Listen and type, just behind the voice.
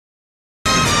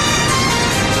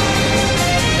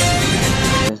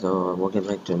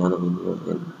Welcome back to another video,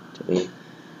 and today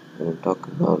we'll talk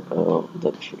about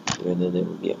whether there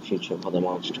will be a future for the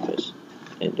Monsterverse,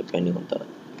 and depending on the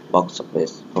box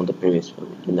office from the previous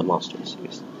film in the Monsterverse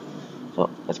series. So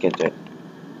let's get to it.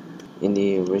 In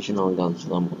the original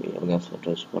Godzilla movie, August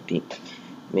 2014,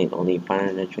 made only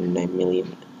 $529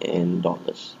 million in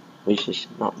dollars, which is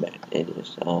not bad. It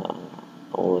is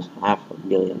almost $500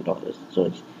 million, so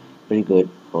it's pretty good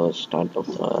for the start of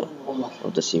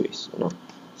the series,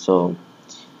 So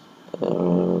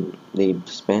they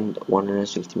spent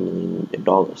 $160 million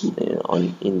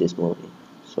in this movie.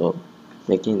 So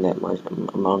making that much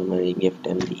amount of money gave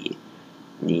them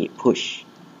the push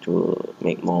to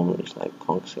make more movies like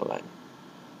Kong Skull Island.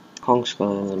 Kong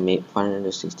Skull Island made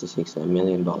 $566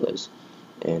 million,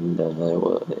 and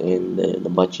the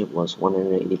budget was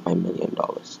 $185 million,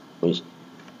 which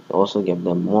also gave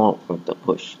them more of the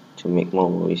push to make more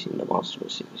movies in the Monster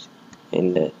series.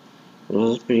 And it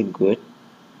was pretty good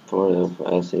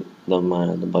as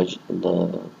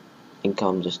the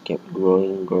income just kept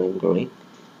growing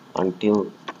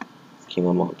until King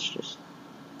of Monsters.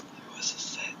 It was a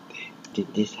sad day.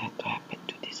 Did this have to happen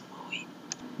to this movie?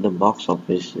 The box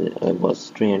office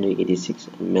was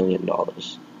 $386 million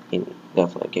in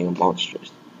Godzilla King of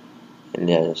Monsters, and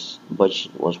their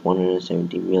budget was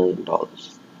 $170 million.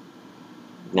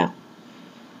 Now,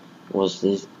 was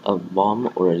this a bomb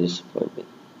or a disappointment?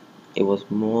 It was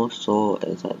more so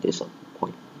as a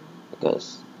disappointment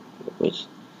because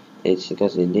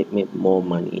it did make more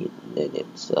money than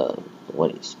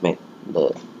what it spent,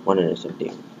 the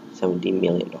 $170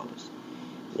 million.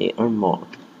 They earned more,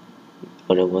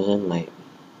 but it wasn't like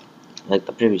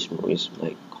the previous movies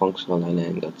like Kong Skull Island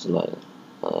and Godzilla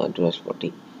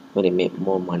 2014, but they made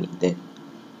more money then.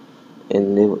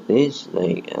 And there is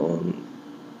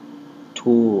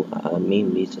two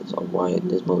main reasons of why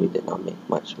this movie did not make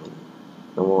much money.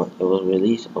 Number one, it was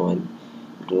released when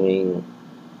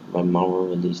Marvel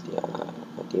released I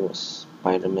think it was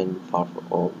Spider-Man Far From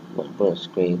Home, the first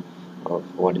screen of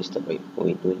What Is the Right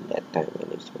Movie during that time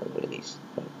when it was released.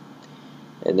 Right?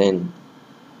 And then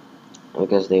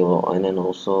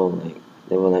also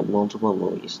there were multiple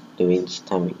movies during this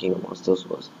time when King of Monsters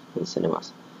was in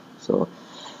cinemas, so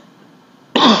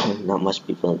not much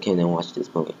people came and watched this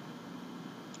movie.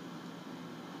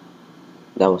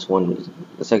 That was one reason.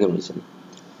 The second reason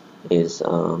is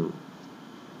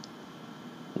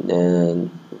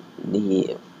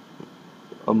the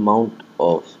amount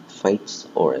of fights,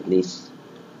 or at least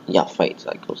fights,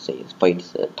 I could say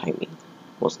fights timing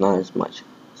was not as much,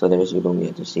 so that means you don't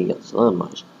get to see Godzilla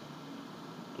much.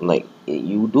 Like,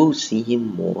 you do see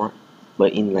him more,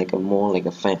 but in a more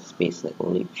fast pace,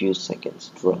 only a few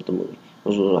seconds throughout the movie,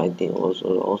 which was I think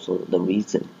also the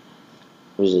reason,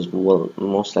 which is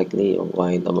most likely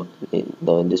why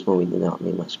this movie did not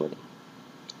make much money,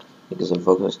 because it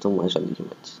focused too much on the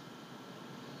humans,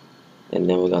 and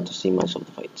then we got to see much of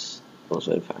the fights. It was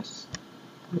very fast,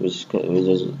 which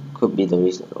could be the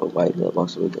reason of why the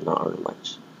box office did not earn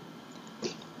much.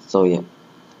 So yeah.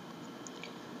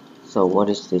 So what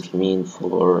does this mean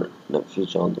for the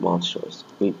future of the monsters?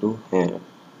 We do have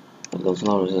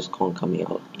Godzilla vs. Kong coming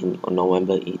out on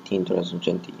November 18,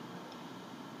 2020.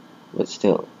 But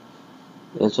still,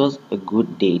 this was a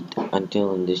good date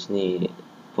until Disney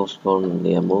postponed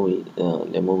their movie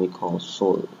called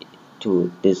Soul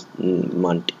to this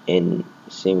month, and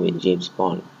same with James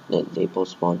Bond, that they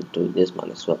postponed to this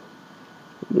month as well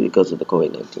because of the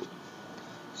COVID-19.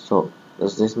 So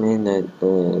does this mean that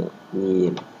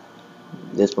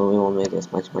this movie won't make as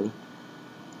much money?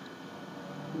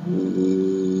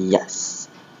 Yes,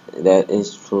 that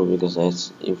is true, because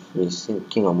if we see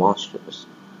King of Monsters,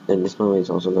 then this movie is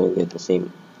also going to get the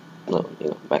same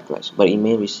backlash, but it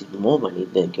may receive more money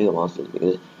than King of Monsters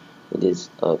because it is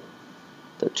the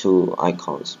two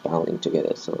icons battling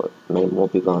together, so more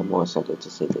people are more excited to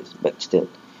see this. But still,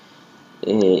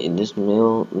 this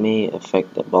may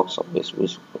affect the box office,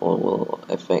 which will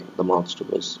affect the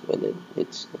Monsterverse, whether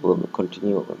it will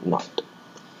continue or not.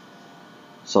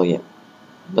 So yeah,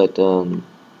 but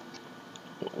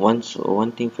one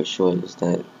thing for sure is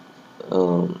that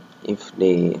if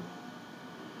they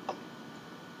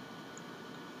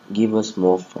give us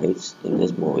more fights in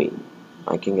this movie,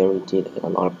 I can guarantee that a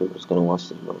lot of people is gonna watch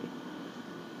this movie.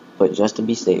 But just to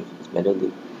be safe, it's better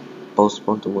to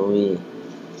postpone the movie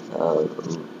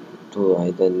to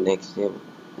either next year.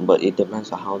 But it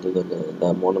depends on how the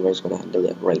Monsterverse is gonna handle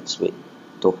their rights with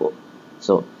Toho.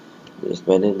 So it's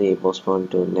better they postpone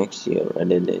to next year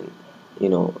rather than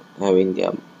having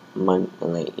their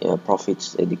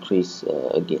profits decrease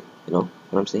again. You know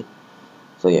what I'm saying?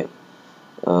 So yeah.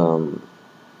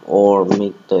 or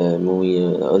make the movie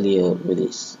earlier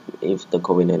release if the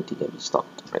COVID-19 can be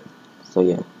stopped, right? So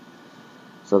yeah,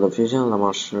 so the fusion of the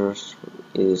monsters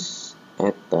is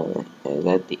at the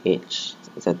age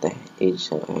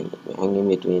hanging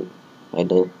between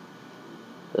either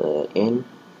end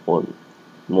or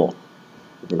more.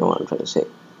 You know what I'm trying to say.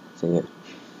 So yeah,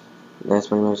 that's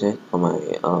pretty much it for my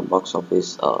box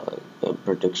office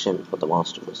prediction for the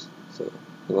Monsterverse. So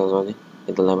you guys want it?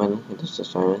 Hit the like button, hit the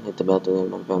subscribe button, hit the bell to get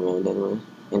my family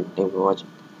and thank you for watching.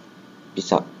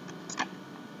 Peace out.